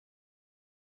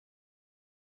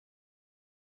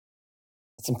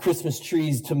some Christmas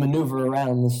trees to maneuver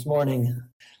around this morning.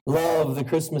 Love the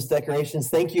Christmas decorations.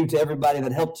 Thank you to everybody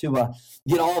that helped to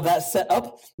get all of that set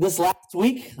up this last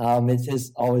week. It's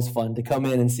just always fun to come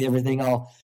in and see everything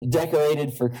all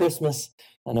decorated for Christmas.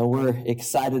 I know we're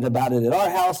excited about it at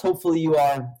our house. Hopefully you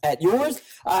are at yours.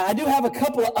 I do have a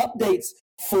couple of updates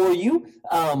for you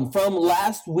from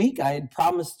last week. I had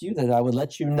promised you that I would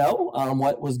let you know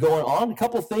what was going on. A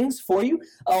couple things for you.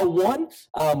 One,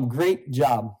 great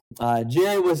job.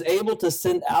 Jerry was able to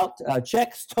send out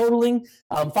checks totaling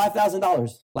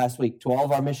 $5,000 last week to all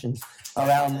of our missions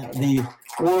around the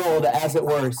world, as it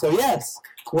were. So yes,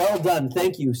 well done.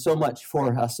 Thank you so much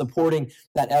for supporting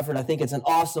that effort. I think it's an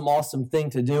awesome, awesome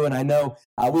thing to do. And I know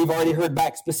we've already heard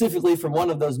back specifically from one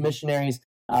of those missionaries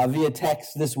via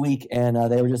text this week, and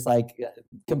they were just like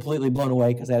completely blown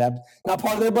away because that not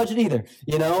part of their budget either,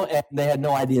 and they had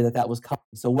no idea that was coming.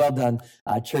 So well done,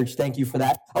 church. Thank you for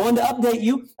that. I wanted to update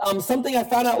you. Something I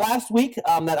found out last week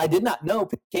that I did not know.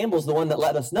 Campbell's the one that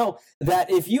let us know that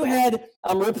if you had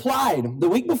replied the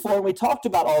week before when we talked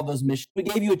about all of those missions, we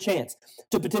gave you a chance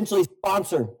to potentially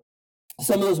sponsor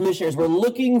some of those missionaries. We're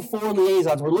looking for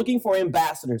liaisons. We're looking for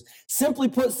ambassadors. Simply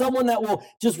put, someone that will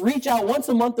just reach out once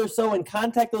a month or so and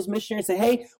contact those missionaries and say,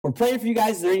 hey, we're praying for you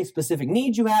guys. Is there any specific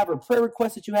needs you have or prayer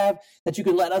requests that you have that you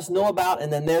can let us know about?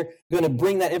 And then they're going to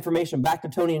bring that information back to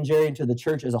Tony and Jerry and to the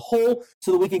church as a whole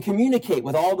so that we can communicate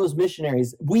with all those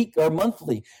missionaries week or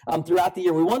monthly throughout the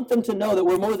year. We want them to know that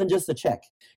we're more than just a check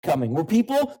coming. We're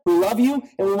people who love you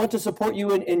and we want to support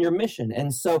you in your mission.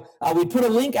 And so we put a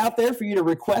link out there for you to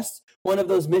request one of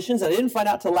those missions. I didn't find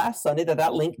out till last Sunday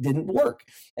that link didn't work.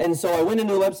 And so I went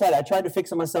into the website. I tried to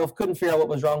fix it myself, couldn't figure out what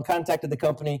was wrong, contacted the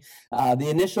company. The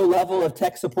initial level of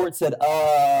tech support said,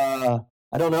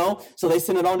 I don't know. So they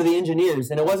sent it on to the engineers.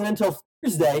 And it wasn't until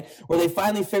Thursday where they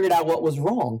finally figured out what was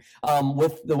wrong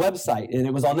with the website. And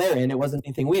it was on their end. It wasn't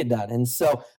anything we had done. And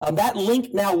so that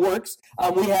link now works.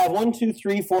 We have 1, 2,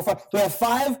 3, 4, 5. We have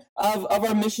 5 of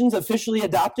our missions officially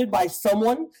adopted by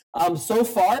someone so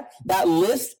far. That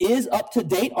list is up to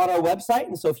date on our website.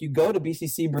 And so if you go to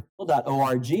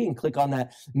bccbristol.org and click on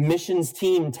that missions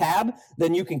team tab,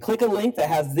 then you can click a link that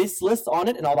has this list on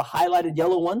it and all the highlighted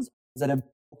yellow ones that have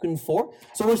looking for.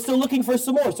 So we're still looking for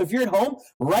some more. So if you're at home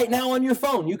right now on your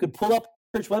phone, you could pull up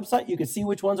the church website, you could see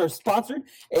which ones are sponsored,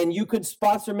 and you could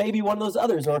sponsor maybe one of those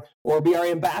others or be our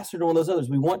ambassador to one of those others.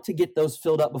 We want to get those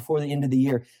filled up before the end of the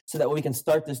year so that we can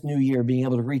start this new year being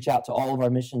able to reach out to all of our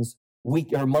missions week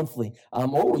or monthly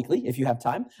or weekly if you have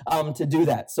time to do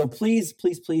that. So please,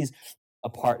 please, please, a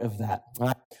part of that. All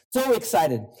right. So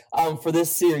excited for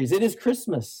this series. It is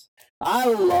Christmas. I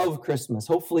love Christmas.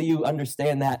 Hopefully you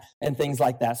understand that and things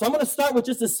like that. So I'm going to start with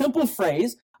just a simple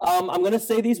phrase. I'm going to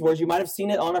say these words. You might have seen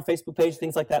it on our Facebook page,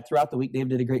 things like that throughout the week. Dave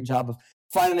did a great job of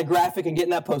finding a graphic and getting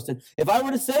that posted. If I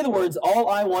were to say the words, all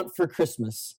I want for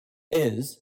Christmas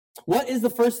is, what is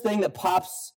the first thing that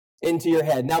pops into your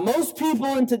head? Now, most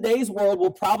people in today's world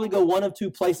will probably go one of two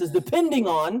places depending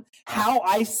on how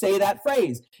I say that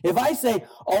phrase. If I say,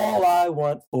 all I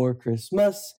want for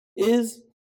Christmas is...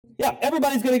 yeah,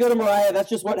 everybody's going to go to Mariah. That's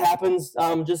just what happens.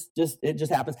 It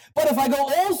just happens. But if I go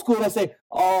old school and I say,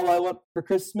 all I want for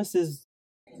Christmas is,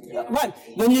 right,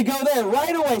 then you go there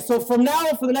right away. So from now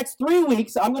on, for the next 3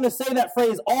 weeks, I'm going to say that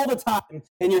phrase all the time,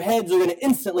 and your heads are going to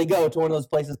instantly go to one of those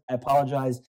places. I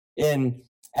apologize in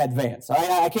advance.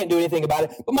 I can't do anything about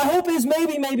it. But my hope is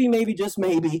maybe, just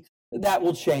maybe, that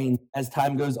will change as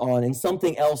time goes on, and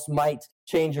something else might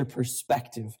change your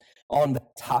perspective on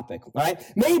that topic, right?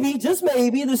 Maybe, just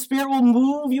maybe, the Spirit will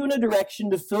move you in a direction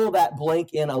to fill that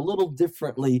blank in a little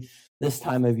differently this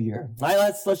time of year. All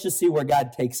right, let's just see where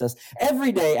God takes us.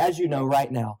 Every day, as you know,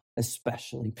 right now,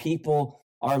 especially, people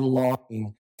are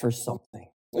longing for something,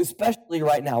 especially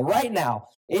right now. Right now,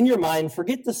 in your mind,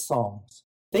 forget the songs.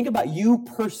 Think about you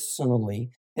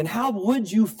personally, and how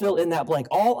would you fill in that blank?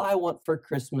 All I want for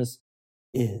Christmas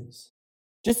is.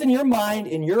 Just in your mind,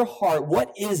 in your heart,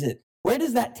 what is it? Where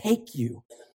does that take you?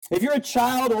 If you're a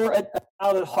child or a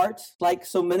child at heart, like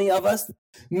so many of us,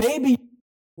 maybe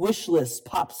wish list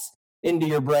pops into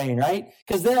your brain, right?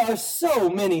 Because there are so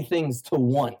many things to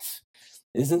want,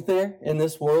 isn't there, in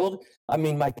this world? I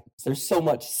mean, there's so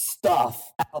much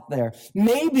stuff out there.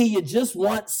 Maybe you just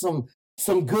want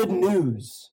some good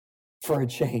news for a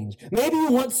change. Maybe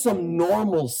you want some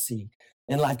normalcy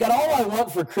in life. God, all I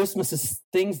want for Christmas is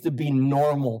things to be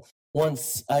normal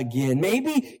once again.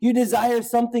 Maybe you desire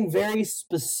something very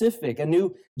specific, a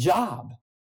new job.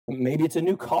 Maybe it's a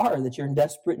new car that you're in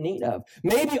desperate need of.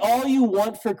 Maybe all you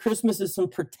want for Christmas is some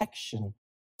protection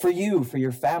for you, for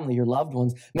your family, your loved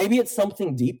ones. Maybe it's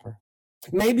something deeper.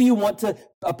 Maybe you want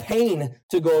a pain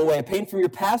to go away, a pain from your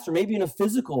past, or maybe in a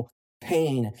physical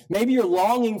pain. Maybe you're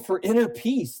longing for inner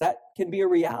peace. That can be a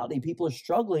reality. People are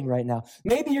struggling right now.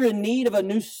 Maybe you're in need of a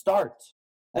new start,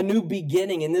 a new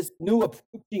beginning, and this new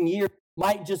approaching year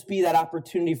might just be that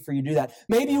opportunity for you to do that.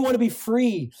 Maybe you want to be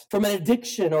free from an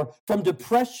addiction or from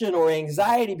depression or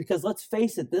anxiety, because let's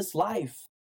face it, this life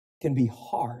can be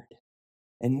hard,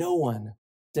 and no one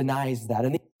denies that.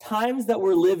 And the times that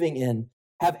we're living in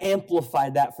have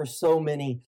amplified that for so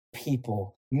many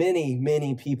people. Many,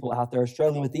 many people out there are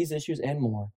struggling with these issues and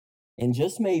more. And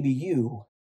just maybe you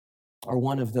are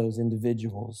one of those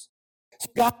individuals. So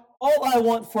God, all I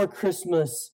want for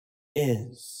Christmas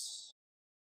is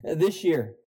this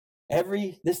year,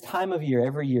 this time of year,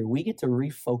 every year, we get to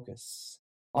refocus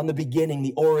on the beginning,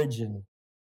 the origin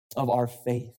of our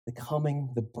faith,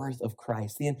 the birth of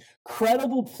Christ, the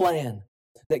incredible plan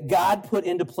that God put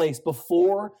into place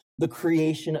before the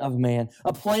creation of man,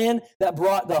 a plan that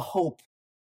brought the hope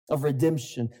of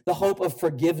redemption, the hope of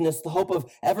forgiveness, the hope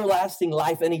of everlasting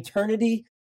life and eternity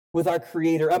with our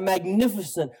Creator, a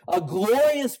magnificent, a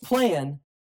glorious plan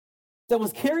that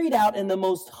was carried out in the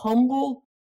most humble,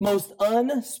 most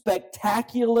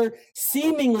unspectacular,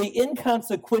 seemingly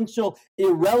inconsequential,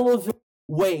 irrelevant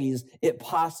ways it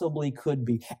possibly could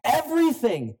be.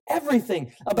 Everything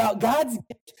about God's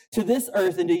gift to this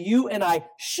earth and to you and I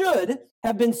should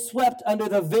have been swept under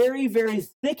the very, very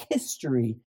thick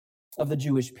history of the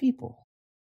Jewish people.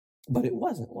 But it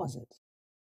wasn't, was it?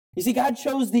 You see, God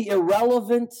chose the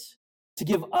irrelevant to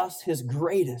give us his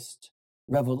greatest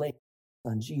revelation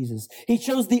on Jesus. He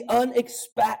chose the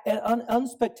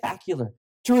unspectacular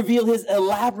to reveal his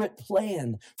elaborate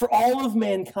plan for all of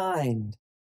mankind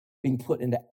being put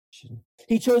into action.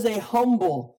 He chose a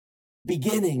humble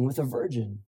beginning with a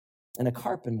virgin and a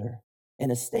carpenter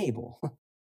and a stable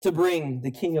to bring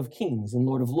the King of Kings and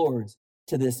Lord of Lords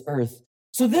to this earth.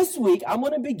 So this week, I'm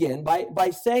going to begin by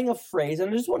saying a phrase, and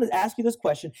I just want to ask you this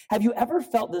question. Have you ever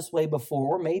felt this way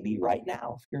before, or maybe right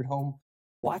now, if you're at home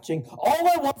watching? All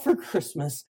I want for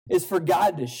Christmas is for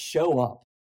God to show up.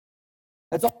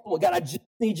 That's all. God, I just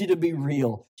need you to be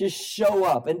real. Just show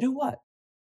up. And do what?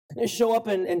 Show up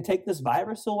and take this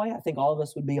virus away? I think all of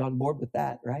us would be on board with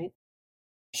that, right?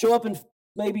 Show up and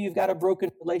maybe you've got a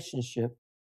broken relationship.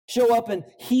 Show up and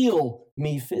heal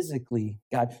me physically,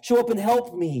 God. Show up and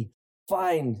help me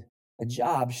find a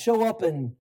job. Show up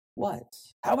and what?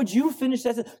 How would you finish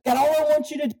that? God, all I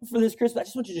want you to do for this Christmas, I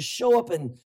just want you to show up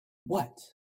and what?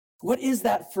 What is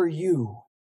that for you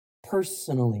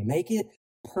personally? Make it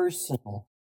personal.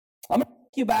 I'm going to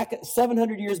take you back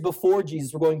 700 years before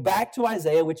Jesus. We're going back to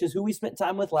Isaiah, which is who we spent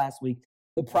time with last week,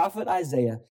 the prophet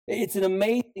Isaiah. It's an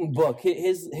amazing book.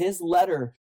 His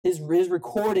letter, his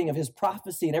recording of his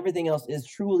prophecy and everything else is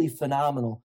truly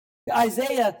phenomenal.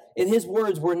 Isaiah, in his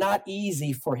words, were not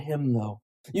easy for him, though.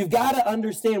 You've got to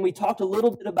understand, we talked a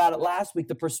little bit about it last week,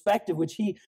 the perspective which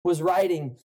he was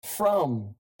writing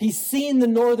from. He's seen the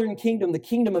northern kingdom, the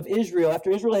kingdom of Israel, after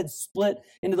Israel had split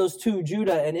into those two,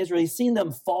 Judah and Israel. He's seen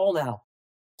them fall now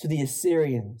to the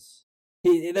Assyrians.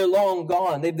 They're long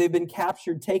gone. They've been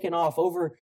captured, taken off,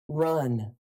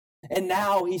 overrun. And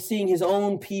now he's seeing his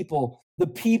own people, the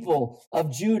people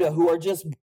of Judah, who are just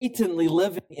blatantly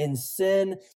living in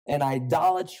sin and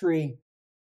idolatry.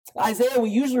 Isaiah,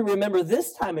 we usually remember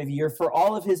this time of year for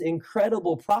all of his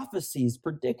incredible prophecies,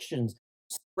 predictions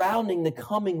surrounding the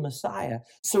coming Messiah,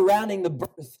 surrounding the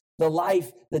birth, the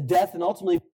life, the death, and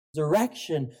ultimately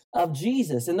resurrection of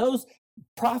Jesus. And those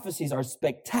prophecies are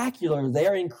spectacular.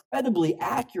 They're incredibly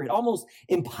accurate, almost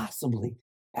impossibly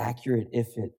accurate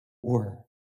if it were.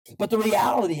 But the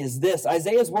reality is this: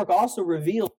 Isaiah's work also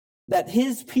reveals that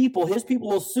his people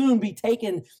will soon be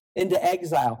taken into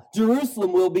exile.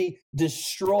 Jerusalem will be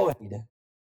destroyed.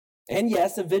 And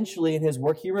yes, eventually in his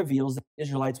work, he reveals that the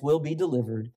Israelites will be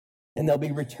delivered and they'll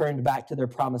be returned back to their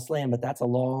promised land, but that's a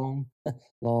long,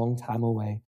 long time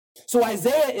away. So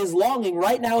Isaiah is longing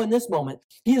right now in this moment.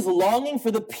 He is longing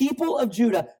for the people of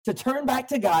Judah to turn back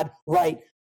to God right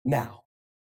now,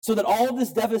 so that all of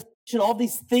this devastation, all of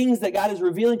these things that God is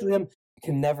revealing to him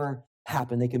can never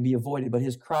happen. They can be avoided, but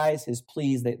his cries, his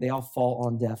pleas, they all fall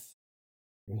on deaf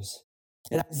ears.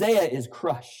 And Isaiah is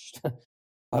crushed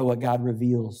by what God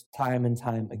reveals time and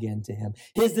time again to him.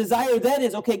 His desire then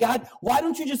is, okay, God, why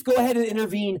don't you just go ahead and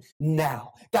intervene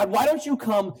now? God, why don't you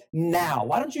come now?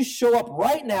 Why don't you show up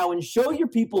right now and show your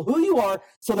people who you are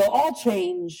so they'll all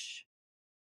change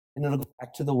and it'll go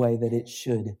back to the way that it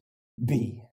should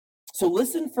be. So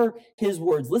listen for his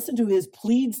words. Listen to his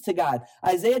pleads to God.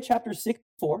 Isaiah chapter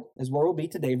 64 is where we'll be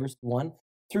today, verse 1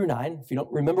 through 9. If you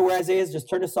don't remember where Isaiah is, just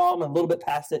turn to Psalm a little bit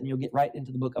past it and you'll get right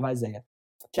into the book of Isaiah.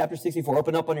 chapter 64.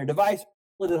 Open up on your device,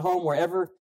 put it at home, wherever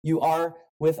you are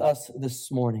with us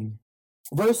this morning.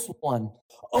 Verse 1,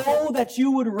 oh, that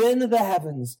you would rend the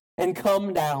heavens and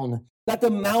come down, that the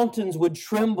mountains would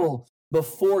tremble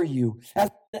before you. As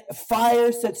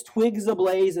fire sets twigs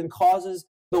ablaze and causes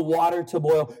the water to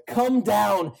boil, come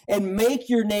down and make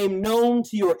your name known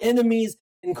to your enemies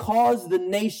and cause the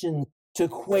nations to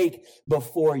quake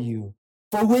before you.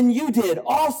 For when you did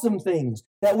awesome things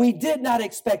that we did not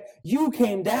expect, you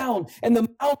came down and the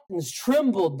mountains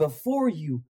trembled before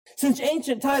you. Since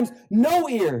ancient times, no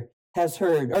ear has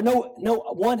heard, or no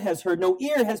one has heard, no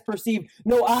ear has perceived,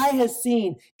 no eye has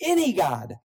seen any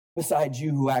God besides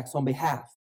you who acts on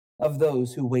behalf of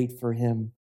those who wait for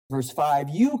him. Verse 5,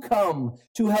 you come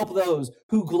to help those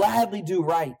who gladly do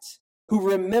right, who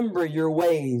remember your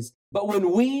ways. But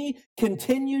when we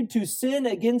continued to sin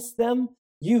against them,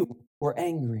 you were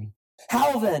angry.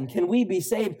 How then can we be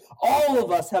saved? All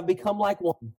of us have become like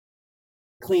one,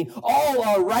 clean. All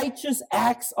our righteous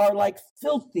acts are like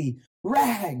filthy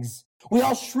rags. We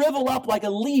all shrivel up like a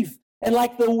leaf, and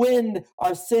like the wind,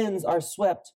 our sins are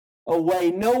swept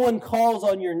away. No one calls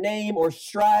on your name or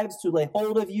strives to lay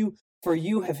hold of you, for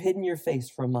you have hidden your face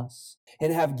from us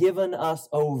and have given us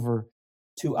over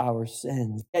to our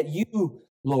sins. Yet you,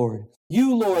 Lord,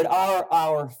 are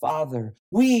our Father.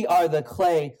 We are the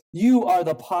clay. You are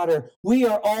the potter. We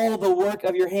are all the work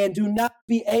of your hand. Do not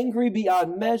be angry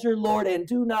beyond measure, Lord, and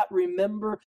do not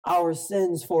remember our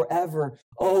sins forever.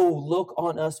 Oh, look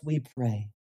on us, we pray,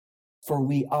 for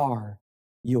we are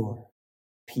your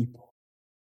people.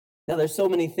 Now, there's so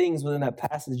many things within that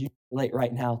passage you relate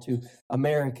right now to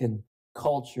American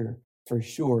culture, for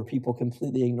sure. People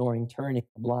completely ignoring, turning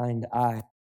a blind eye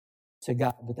to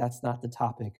God, but that's not the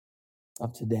topic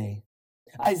of today.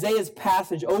 Isaiah's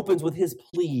passage opens with his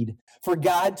plead for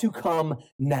God to come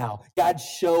now. God,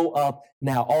 show up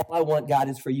now. All I want, God,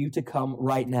 is for you to come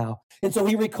right now. And so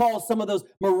he recalls some of those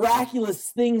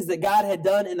miraculous things that God had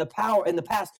done in the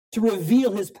past to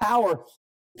reveal his power to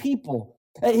people.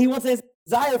 He wants his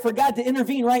desire for God to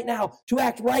intervene right now, to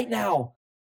act right now.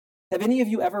 Have any of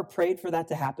you ever prayed for that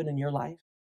to happen in your life?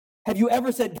 Have you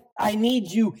ever said, I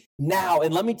need you now?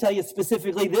 And let me tell you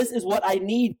specifically, this is what I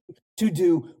need to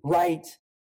do right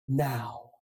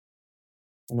now.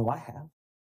 I know I have.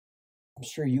 I'm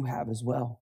sure you have as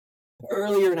well.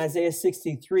 Earlier in Isaiah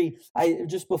 63,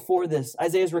 just before this,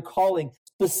 Isaiah's recalling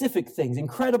specific things,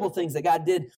 incredible things that God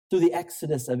did through the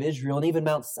exodus of Israel, and even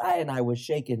Mount Sinai was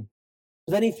shaken.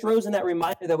 But then he throws in that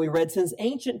reminder that we read, since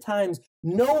ancient times,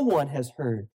 no one has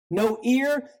heard, no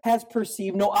ear has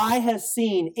perceived, no eye has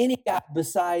seen any God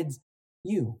besides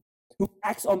you, who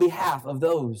acts on behalf of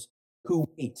those who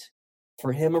wait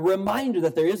for him. A reminder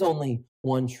that there is only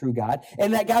one true God,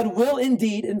 and that God will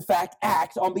indeed, in fact,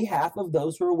 act on behalf of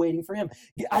those who are waiting for him.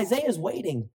 Isaiah is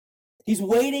waiting. He's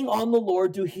waiting on the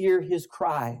Lord to hear his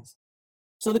cries.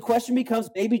 So the question becomes,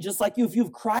 maybe just like you, if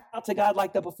you've cried out to God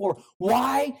like that before,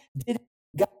 why did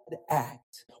God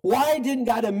act? Why didn't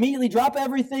God immediately drop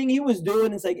everything he was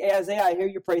doing and say, hey, Isaiah, I hear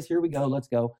your praise. Here we go. Let's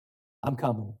go. I'm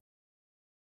coming.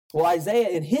 Well, Isaiah,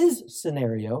 in his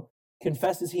scenario,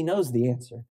 confesses he knows the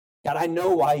answer. God, I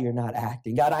know why you're not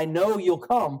acting. God, I know you'll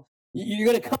come. You're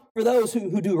going to come for those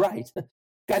who do right.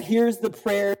 God hears the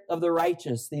prayer of the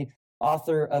righteous. The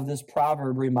author of this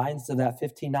proverb reminds us of that,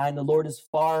 15:9. The Lord is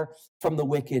far from the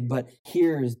wicked, but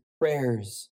hears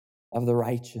prayers of the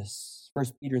righteous. 1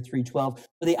 Peter 3:12.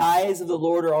 For the eyes of the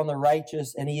Lord are on the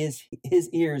righteous, and his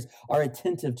ears are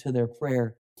attentive to their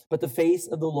prayer. But the face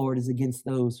of the Lord is against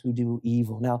those who do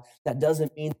evil. Now, that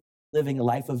doesn't mean living a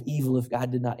life of evil if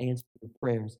God did not answer your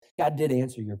prayers. God did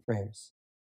answer your prayers.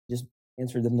 Just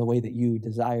answer them the way that you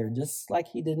desired, just like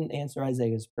he didn't answer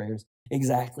Isaiah's prayers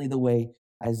exactly the way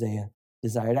Isaiah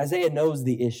desired. Isaiah knows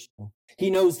the issue. He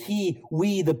knows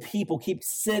we, the people, keep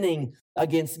sinning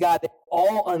against God. They're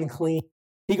all unclean.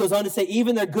 He goes on to say,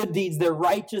 even their good deeds, their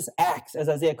righteous acts, as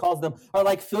Isaiah calls them, are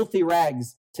like filthy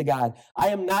rags to God. I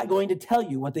am not going to tell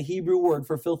you what the Hebrew word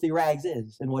for filthy rags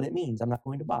is and what it means. I'm not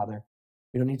going to bother.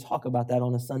 We don't need to talk about that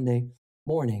on a Sunday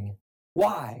morning.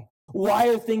 Why? Why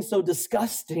are things so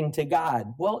disgusting to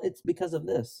God? Well, it's because of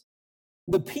this.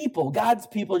 The people, God's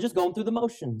people, are just going through the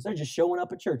motions. They're just showing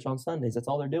up at church on Sundays. That's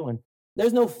all they're doing.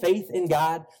 There's no faith in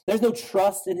God. There's no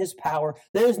trust in his power.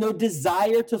 There is no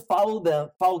desire to follow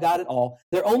God at all.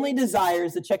 Their only desire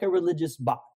is to check a religious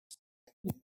box.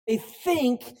 They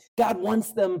think God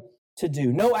wants them to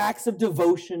do. No acts of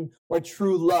devotion or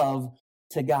true love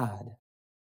to God.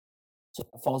 So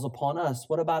that falls upon us.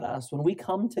 What about us? When we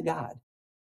come to God,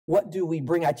 what do we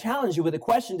bring? I challenge you with a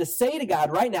question to say to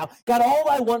God right now, God, all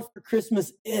I want for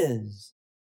Christmas is.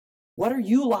 What are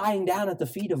you lying down at the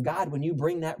feet of God when you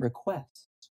bring that request?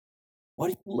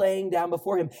 What are you laying down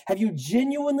before him? Have you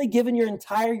genuinely given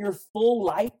your full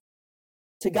life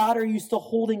to God, or are you still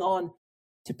holding on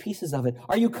to pieces of it?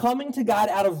 Are you coming to God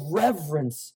out of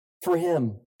reverence for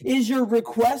him? Is your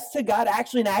request to God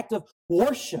actually an act of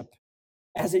worship,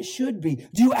 as it should be?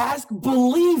 Do you ask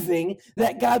believing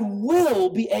that God will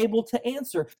be able to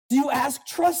answer? Do you ask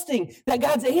trusting that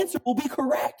God's answer will be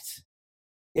correct?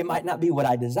 It might not be what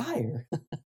I desire,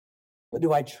 but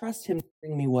do I trust him to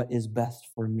bring me what is best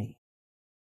for me?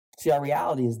 See, our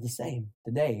reality is the same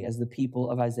today as the people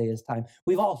of Isaiah's time.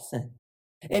 We've all sinned.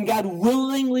 And God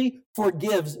willingly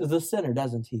forgives the sinner,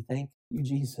 doesn't he? Thank you,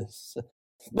 Jesus.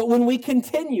 But when we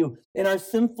continue in our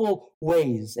sinful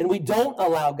ways and we don't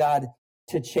allow God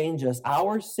to change us,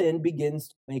 our sin begins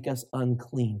to make us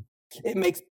unclean. It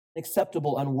makes us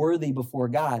acceptable, unworthy before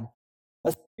God.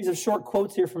 A series of short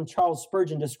quotes here from Charles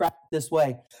Spurgeon describe it this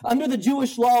way. Under the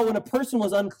Jewish law, when a person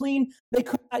was unclean, they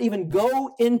could not even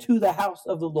go into the house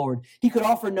of the Lord. He could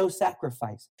offer no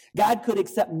sacrifice. God could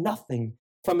accept nothing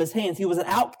from his hands. He was an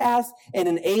outcast and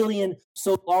an alien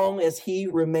so long as he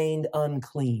remained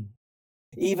unclean.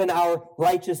 Even our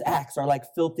righteous acts are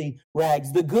like filthy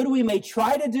rags. The good we may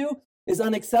try to do is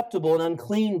unacceptable and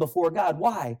unclean before God.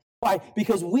 Why? Why?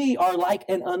 Because we are like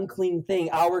an unclean thing.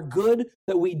 Our good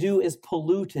that we do is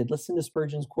polluted. Listen to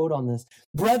Spurgeon's quote on this.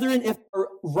 Brethren, if our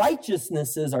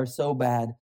righteousnesses are so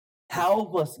bad, how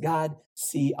must God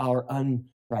see our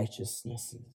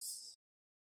unrighteousnesses?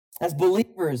 As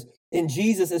believers in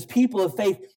Jesus, as people of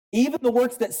faith, even the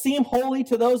works that seem holy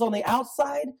to those on the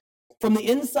outside, from the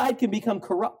inside can become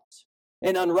corrupt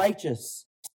and unrighteous.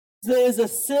 There is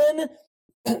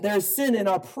sin in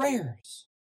our prayers.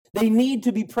 They need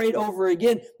to be prayed over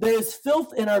again. There is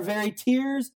filth in our very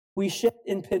tears we shed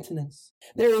in penitence.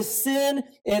 There is sin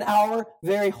in our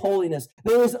very holiness.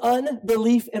 There is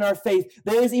unbelief in our faith.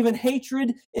 There is even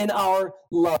hatred in our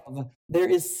love. There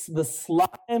is the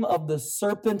slime of the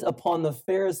serpent upon the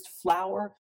fairest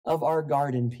flower of our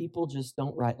garden. People just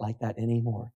don't write like that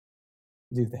anymore,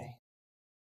 do they?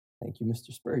 Thank you,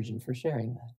 Mr. Spurgeon, for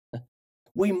sharing that.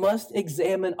 We must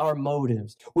examine our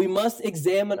motives. We must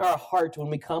examine our heart when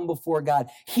we come before God.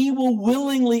 He will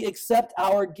willingly accept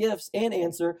our gifts and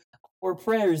answer our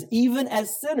prayers, even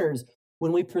as sinners,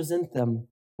 when we present them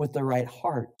with the right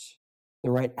heart,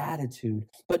 the right attitude.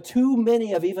 But too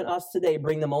many of even us today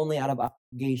bring them only out of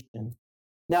obligation.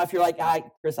 Now, if you're like,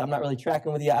 Chris, I'm not really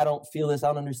tracking with you. I don't feel this. I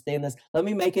don't understand this. Let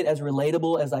me make it as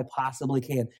relatable as I possibly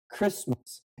can.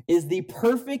 Christmas is the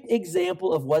perfect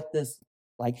example of what this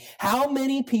like. How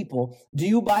many people do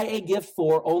you buy a gift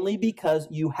for only because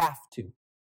you have to?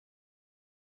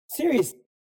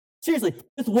 Seriously,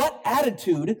 with what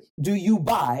attitude do you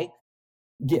buy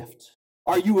gift?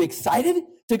 Are you excited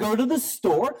to go to the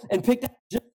store and pick up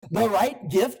just the right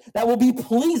gift that will be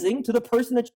pleasing to the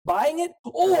person that's buying it?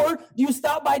 Or do you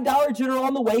stop by Dollar General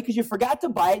on the way because you forgot to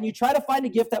buy it and you try to find a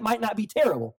gift that might not be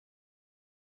terrible?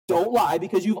 Don't lie,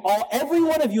 because every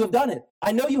one of you have done it.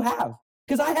 I know you have,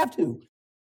 because I have too.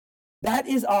 That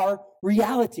is our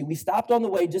reality. We stopped on the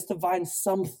way just to find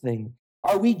something.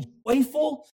 Are we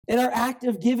joyful in our act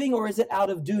of giving, or is it out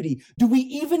of duty? Do we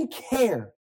even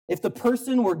care if the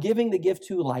person we're giving the gift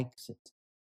to likes it?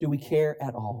 Do we care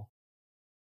at all?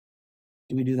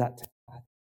 Do we do that to God?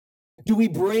 Do we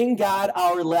bring God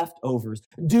our leftovers?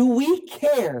 Do we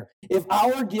care if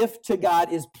our gift to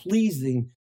God is pleasing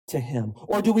to him?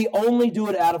 Or do we only do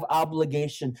it out of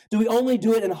obligation? Do we only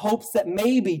do it in hopes that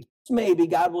maybe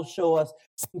God will show us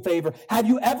some favor? Have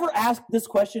you ever asked this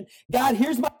question? God,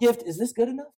 here's my gift. Is this good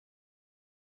enough?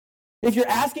 If you're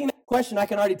asking that question, I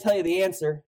can already tell you the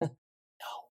answer. No,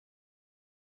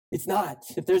 it's not.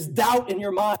 If there's doubt in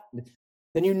your mind,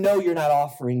 then you know you're not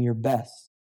offering your best.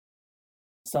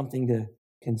 Something to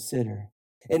consider.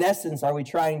 In essence, are we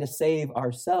trying to save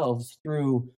ourselves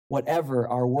through whatever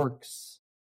our works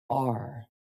are?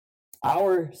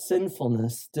 Our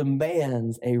sinfulness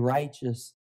demands a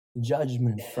righteous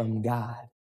judgment from God.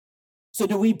 So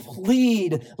do we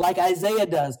plead like Isaiah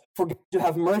does for God to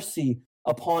have mercy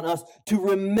upon us, to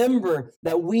remember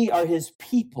that we are his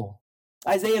people?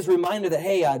 Isaiah's reminder that,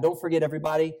 hey, don't forget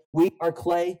everybody, we are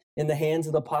clay in the hands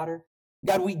of the potter.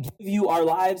 God, we give you our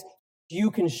lives.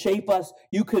 You can shape us.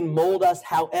 You can mold us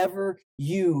however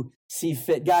you see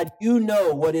fit. God, you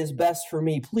know what is best for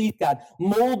me. Please, God,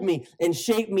 mold me and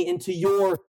shape me into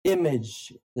your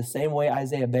image. The same way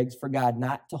Isaiah begs for God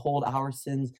not to hold our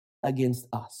sins against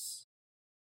us.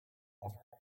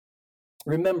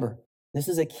 Remember, this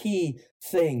is a key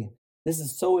thing. This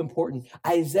is so important.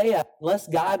 Isaiah, unless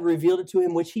God revealed it to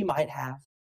him, which he might have,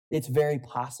 it's very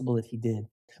possible that he did.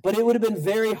 But it would have been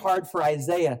very hard for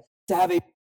Isaiah to have a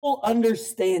full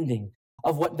understanding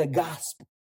of what the gospel,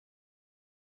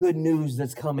 good news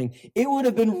that's coming. It would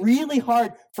have been really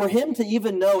hard for him to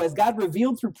even know, as God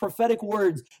revealed through prophetic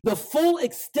words, the full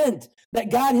extent that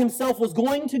God himself was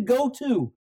going to go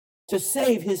to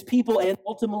save his people and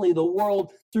ultimately the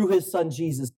world through his son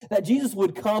Jesus. That Jesus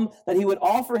would come, that he would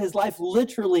offer his life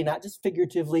literally, not just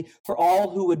figuratively, for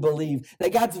all who would believe.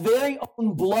 That God's very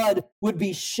own blood would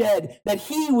be shed, that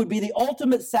he would be the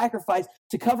ultimate sacrifice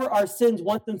to cover our sins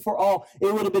once and for all.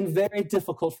 It would have been very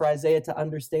difficult for Isaiah to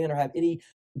understand or have any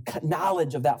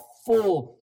knowledge of that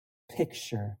full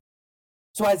picture.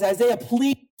 So as Isaiah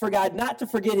pleads for God not to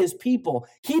forget his people,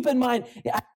 keep in mind,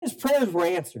 his prayers were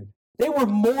answered. They were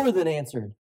more than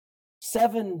answered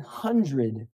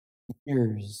 700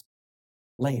 years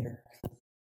later.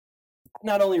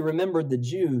 Not only remembered the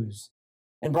Jews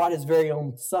and brought his very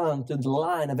own son through the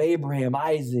line of Abraham,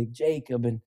 Isaac, Jacob,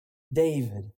 and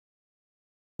David,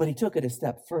 but he took it a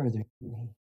step further, didn't he?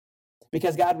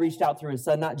 Because God reached out through his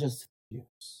son, not just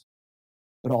Jews,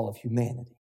 but all of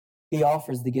humanity. He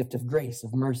offers the gift of grace,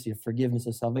 of mercy, of forgiveness,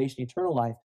 of salvation, eternal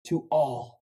life to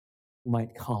all who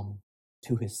might come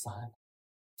to his son.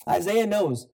 Isaiah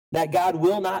knows that God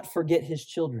will not forget his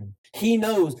children. He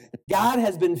knows that God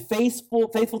has been faithful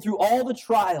through all the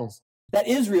trials that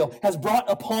Israel has brought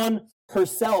upon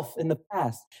herself in the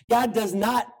past. God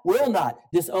will not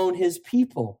disown his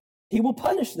people. He will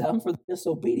punish them for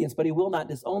disobedience, but he will not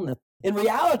disown them. In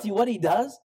reality, what he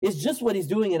does is just what he's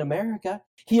doing in America.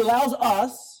 He allows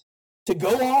us to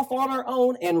go off on our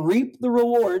own and reap the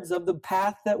rewards of the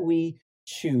path that we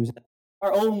choose.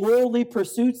 Our own worldly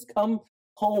pursuits come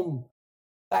home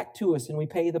back to us and we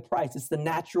pay the price. It's the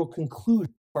natural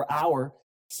conclusion for our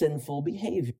sinful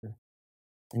behavior.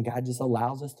 And God just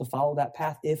allows us to follow that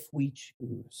path if we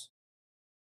choose.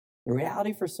 The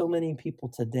reality for so many people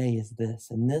today is this: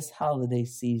 in this holiday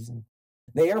season,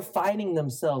 they are finding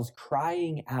themselves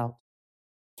crying out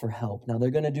for help. Now, they're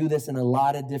going to do this in a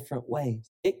lot of different ways.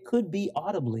 It could be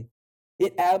audibly.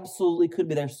 It absolutely could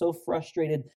be. They're so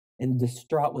frustrated and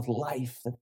distraught with life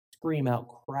that scream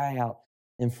out, cry out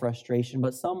in frustration.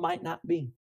 But some might not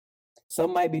be.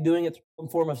 Some might be doing it through some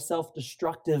form of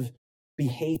self-destructive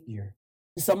behavior.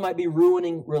 Some might be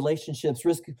ruining relationships,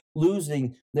 risk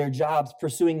losing their jobs,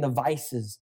 pursuing the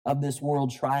vices of this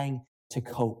world, trying to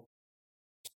cope.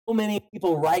 So many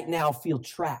people right now feel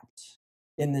trapped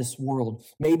in this world.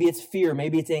 Maybe it's fear,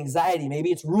 maybe it's anxiety,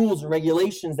 maybe it's rules and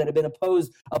regulations that have been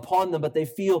imposed upon them, but they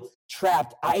feel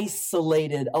trapped,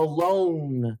 isolated,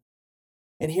 alone.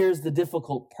 And here's the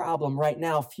difficult problem right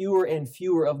now: fewer and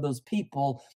fewer of those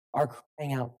people are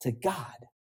crying out to God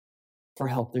for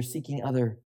help. They're seeking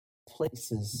other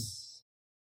places.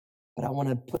 But I want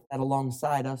to put that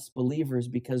alongside us believers,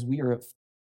 because we are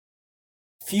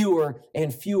fewer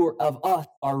and fewer of us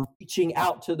are reaching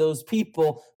out to those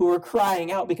people who are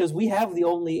crying out, because we have the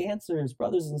only answers,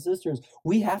 brothers and sisters.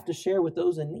 We have to share with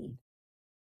those in need.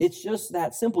 It's just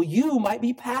that simple. You might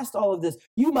be past all of this.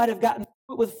 You might have gotten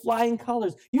through it with flying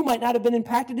colors. You might not have been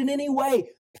impacted in any way.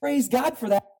 Praise God for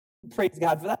that. Praise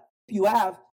God for that. If you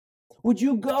have, would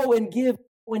you go and give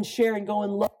and share and go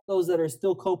and love those that are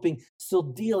still coping, still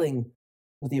dealing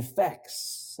with the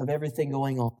effects of everything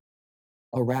going on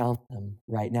around them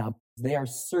right now? They are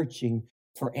searching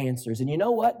for answers. And you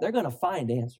know what? They're going to find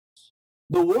answers.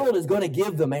 The world is going to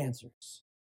give them answers,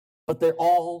 but they're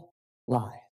all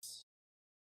lies.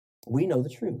 We know the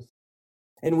truth.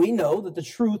 And we know that the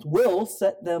truth will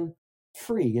set them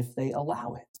free if they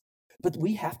allow it. But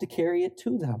we have to carry it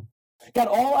to them. God,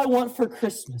 all I want for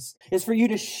Christmas is for you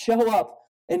to show up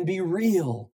and be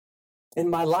real in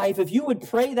my life. If you would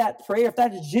pray that prayer, if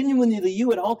that is genuinely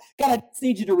you at home, God, I just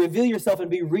need you to reveal yourself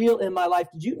and be real in my life.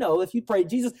 Did you know if you pray,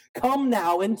 Jesus, come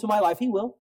now into my life, he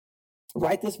will.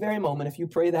 Right this very moment, if you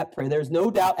pray that prayer, there's no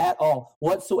doubt at all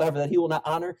whatsoever that he will not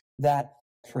honor that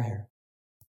prayer.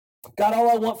 God, all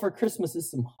I want for Christmas is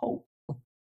some hope.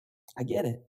 I get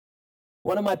it.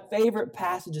 One of my favorite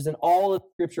passages in all of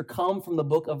Scripture come from the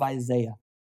book of Isaiah.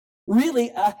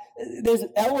 Really, there's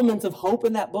elements of hope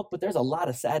in that book, but there's a lot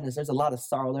of sadness. There's a lot of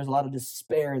sorrow. There's a lot of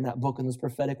despair in that book and those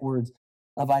prophetic words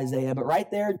of Isaiah. But right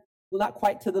there, not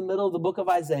quite to the middle of the book of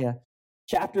Isaiah,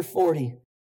 chapter 40,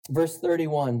 verse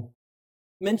 31,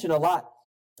 mention a lot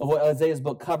of what Isaiah's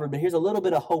book covered, but here's a little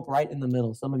bit of hope right in the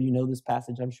middle. Some of you know this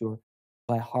passage, I'm sure,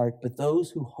 by heart. But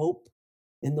those who hope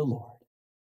in the Lord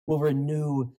will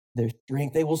renew their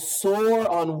strength. They will soar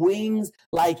on wings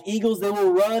like eagles. They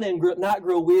will run and not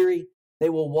grow weary. They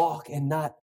will walk and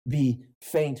not be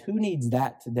faint. Who needs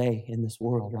that today in this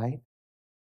world, right?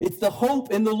 It's the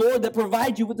hope in the Lord that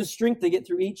provides you with the strength to get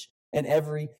through each and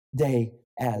every day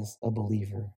as a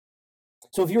believer.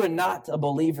 So if you're not a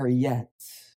believer yet,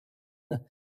 then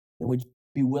would you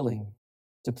be willing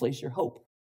to place your hope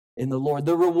in the Lord?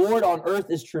 The reward on earth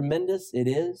is tremendous, it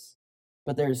is,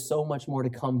 but there is so much more to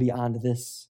come beyond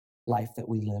this life that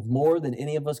we live, more than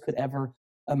any of us could ever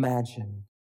imagine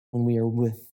when we are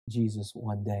with Jesus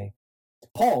one day.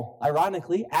 Paul,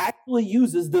 ironically, actually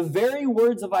uses the very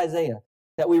words of Isaiah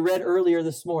that we read earlier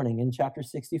this morning in chapter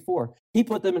 64. He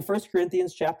put them in 1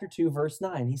 Corinthians chapter 2, verse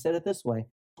 9. He said it this way: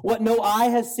 "What no eye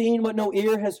has seen, what no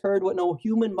ear has heard, what no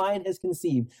human mind has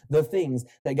conceived, the things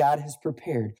that God has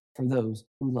prepared for those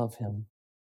who love him."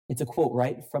 It's a quote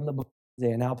right from the book of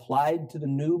Isaiah, now applied to the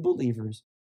new believers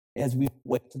as we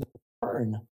wait to the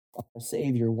return of our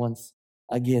Savior once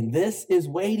again. This is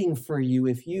waiting for you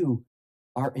if you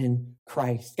are in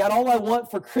Christ. God, all I want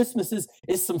for Christmas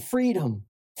is some freedom.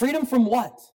 Freedom from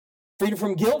what? Freedom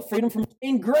from guilt, freedom from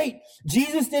pain. Great.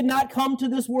 Jesus did not come to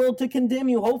this world to condemn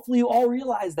you. Hopefully you all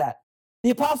realize that.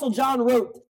 The Apostle John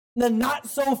wrote the not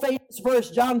so famous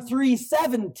verse, John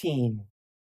 3:17.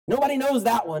 Nobody knows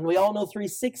that one. We all know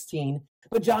 3:16.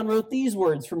 But John wrote these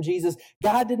words from Jesus: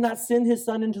 "God did not send his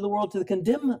son into the world to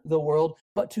condemn the world,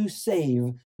 but to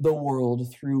save the world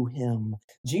through him."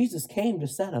 Jesus came to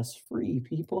set us free,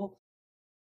 people.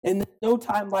 And there's no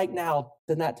time like now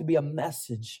than that to be a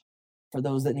message for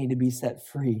those that need to be set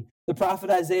free. The prophet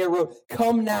Isaiah wrote,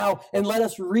 "Come now and let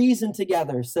us reason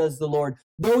together, says the Lord.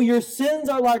 Though your sins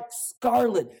are like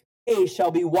scarlet, they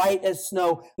shall be white as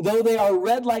snow. Though they are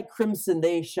red like crimson,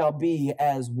 they shall be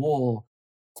as wool."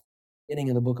 Beginning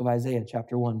in the book of Isaiah,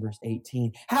 chapter 1, verse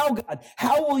 18. How, God?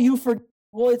 How will you forgive?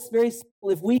 Well, it's very simple.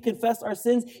 If we confess our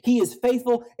sins, he is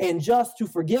faithful and just to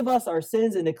forgive us our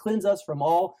sins and to cleanse us from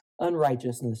all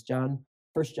unrighteousness.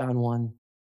 1 John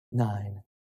 1:9.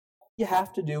 All you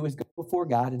have to do is go before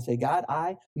God and say, "God,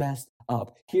 I messed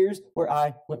up. Here's where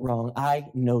I went wrong. I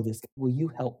know this. Will you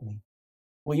help me?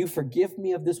 Will you forgive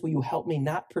me of this? Will you help me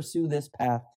not pursue this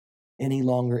path any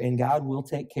longer?" And God will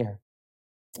take care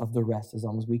of the rest as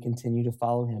long as we continue to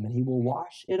follow him. And he will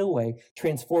wash it away,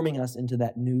 transforming us into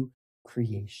that new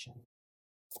creation.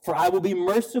 "For I will be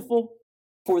merciful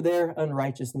for their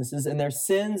unrighteousnesses, and their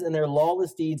sins and their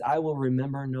lawless deeds I will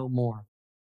remember no more."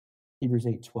 Hebrews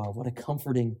 8:12. What a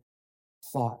comforting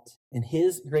thought. In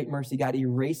his great mercy, God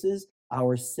erases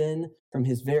our sin from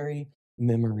his very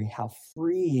memory. How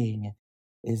freeing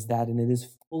is that? And it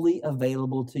is fully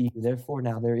available to you. Therefore,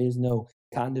 now there is no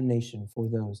condemnation for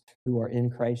those who are in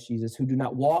Christ Jesus, who do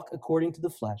not walk according to the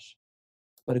flesh,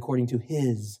 but according to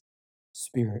his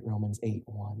Spirit. Romans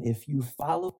 8:1. If you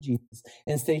follow Jesus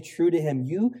and stay true to him,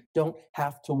 you don't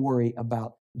have to worry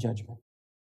about judgment.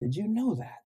 Did you know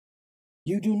that?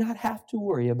 You do not have to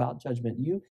worry about judgment.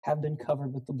 You have been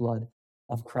covered with the blood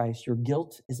of Christ. Your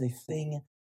guilt is a thing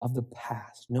of the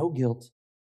past. No guilt,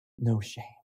 no shame.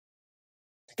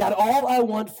 God, all I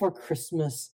want for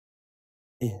Christmas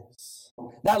is.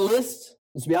 That list,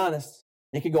 let's be honest,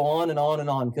 it could go on and on and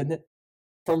on, couldn't it?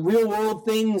 From real world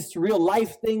things to real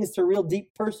life things to real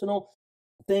deep personal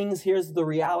things. Here's the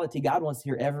reality. God wants to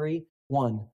hear every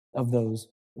one of those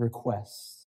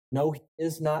requests. No, he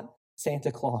is not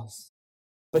Santa Claus,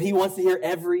 but he wants to hear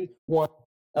every one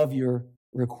of your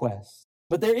requests.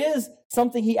 But there is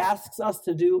something he asks us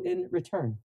to do in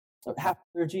return.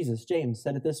 After Jesus, James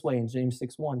said it this way in James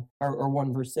 6:1 or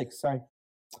 1 verse 6. Sorry.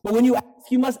 "But when you ask,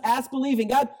 you must ask believing."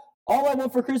 God, all I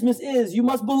want for Christmas is you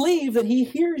must believe that he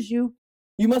hears you.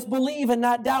 You must believe and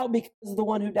not doubt, because the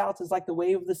one who doubts is like the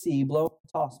wave of the sea, blown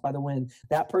and tossed by the wind.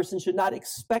 That person should not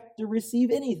expect to receive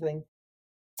anything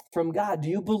from God. Do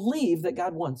you believe that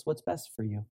God wants what's best for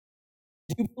you?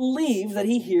 Do you believe that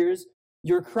he hears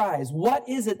your cries? What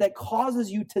is it that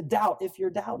causes you to doubt if you're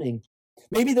doubting?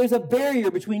 Maybe there's a barrier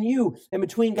between you and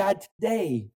between God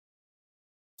today,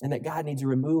 and that God needs to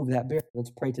remove that barrier.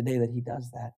 Let's pray today that he does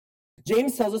that.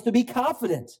 James tells us to be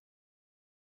confident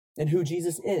in who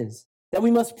Jesus is, that we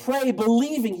must pray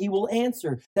believing he will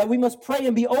answer, that we must pray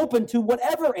and be open to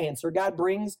whatever answer God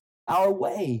brings our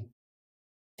way.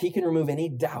 He can remove any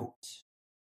doubt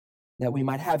that we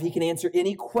might have. He can answer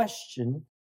any question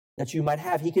that you might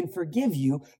have. He can forgive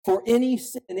you for any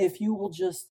sin if you will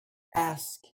just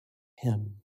ask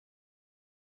him.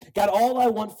 God, all I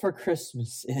want for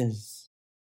Christmas is,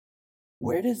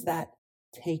 where does that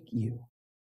take you?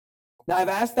 Now, I've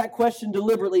asked that question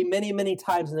deliberately many, many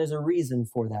times, and there's a reason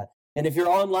for that. And if you're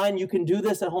online, you can do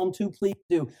this at home too, please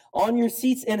do. On your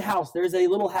seats in-house, there's a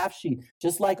little half sheet,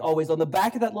 just like always. On the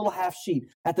back of that little half sheet,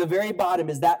 at the very bottom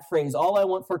is that phrase, all I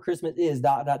want for Christmas is ...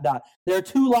 There are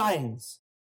 2 lines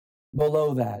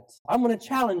below that. I'm going to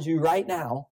challenge you right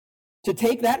now to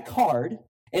take that card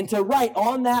and to write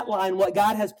on that line what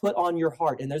God has put on your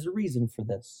heart. And there's a reason for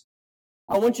this.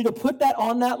 I want you to put that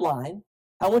on that line.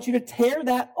 I want you to tear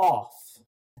that off.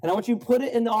 And I want you to put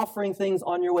it in the offering things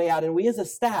on your way out. And we as a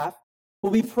staff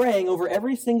will be praying over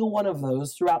every single one of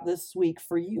those throughout this week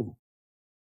for you.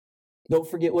 Don't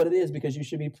forget what it is, because you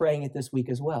should be praying it this week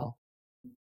as well.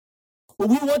 But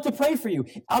we want to pray for you.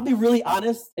 I'll be really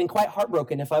honest and quite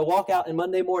heartbroken if I walk out and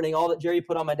Monday morning, all that Jerry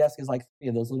put on my desk is like 3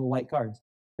 of those little white cards.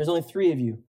 There's only 3 of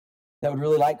you that would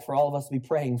really like for all of us to be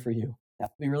praying for you. That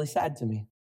would be really sad to me.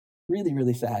 Really,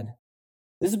 really sad.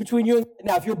 This is between you and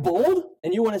now. If you're bold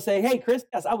and you want to say, hey, Chris,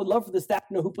 yes, I would love for the staff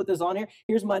to know who put this on here.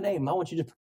 Here's my name. I want you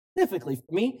to specifically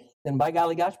for me. Then by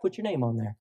golly gosh, put your name on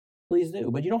there. Please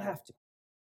do. But you don't have to.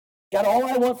 God, all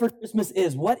I want for Christmas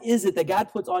is, what is it that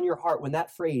God puts on your heart when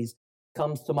that phrase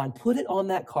comes to mind? Put it on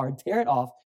that card, tear it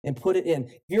off, and put it in.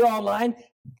 If you're online,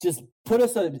 just send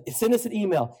us an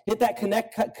email. Hit that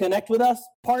connect with us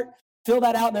part, fill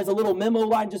that out, and there's a little memo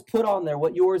line. Just put on there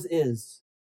what yours is.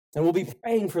 And we'll be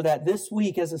praying for that this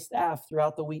week as a staff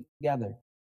throughout the week together,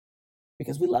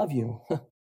 because we love you.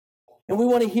 And we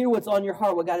want to hear what's on your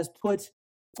heart, what God has put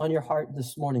on your heart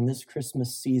this morning, this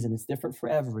Christmas season. It's different for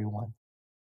everyone.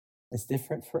 It's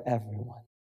different for everyone.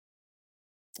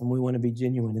 And we want to be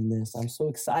genuine in this. I'm so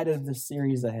excited of this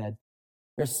series ahead.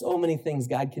 There's so many things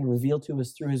God can reveal to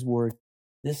us through his word.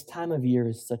 This time of year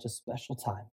is such a special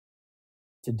time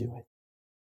to do it.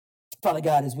 Father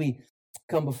God, as we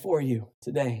come before you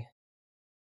today,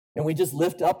 and we just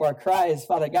lift up our cries,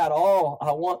 Father God, all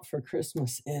I want for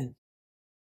Christmas is.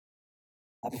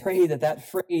 I pray that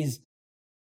phrase,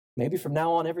 maybe from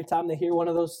now on, every time they hear one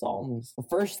of those songs, the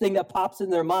first thing that pops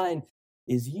in their mind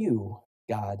is you,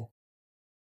 God.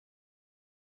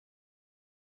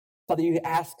 Father, you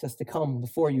ask us to come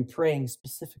before you praying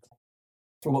specifically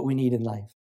for what we need in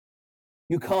life.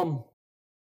 You come,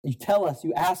 you tell us,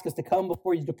 you ask us to come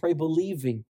before you to pray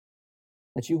believing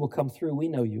that you will come through. We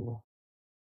know you will.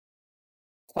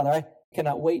 Father, I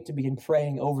cannot wait to begin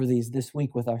praying over these this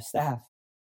week with our staff.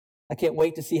 I can't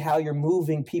wait to see how you're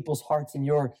moving people's hearts in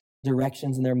your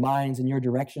directions, in their minds, in your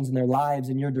directions, in their lives,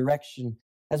 in your direction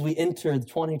as we enter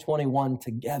 2021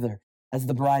 together as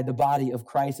the bride, the body of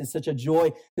Christ. It's such a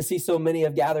joy to see so many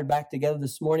have gathered back together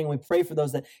this morning. We pray for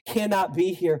those that cannot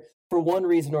be here for one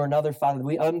reason or another, Father.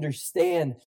 We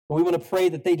understand. We want to pray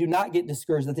that they do not get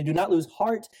discouraged, that they do not lose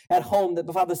heart at home,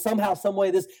 that, Father, somehow, some way,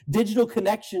 this digital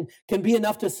connection can be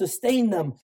enough to sustain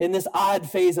them in this odd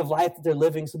phase of life that they're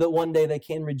living, so that one day they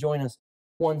can rejoin us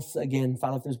once again.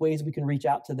 Father, if there's ways we can reach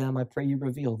out to them, I pray you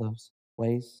reveal those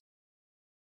ways.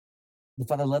 But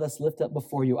Father, let us lift up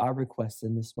before you our requests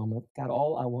in this moment. God,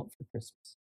 all I want for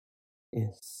Christmas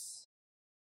is.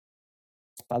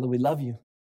 Father, we love you.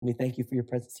 We thank you for your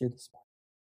presence here this morning.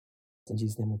 In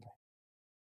Jesus' name we pray.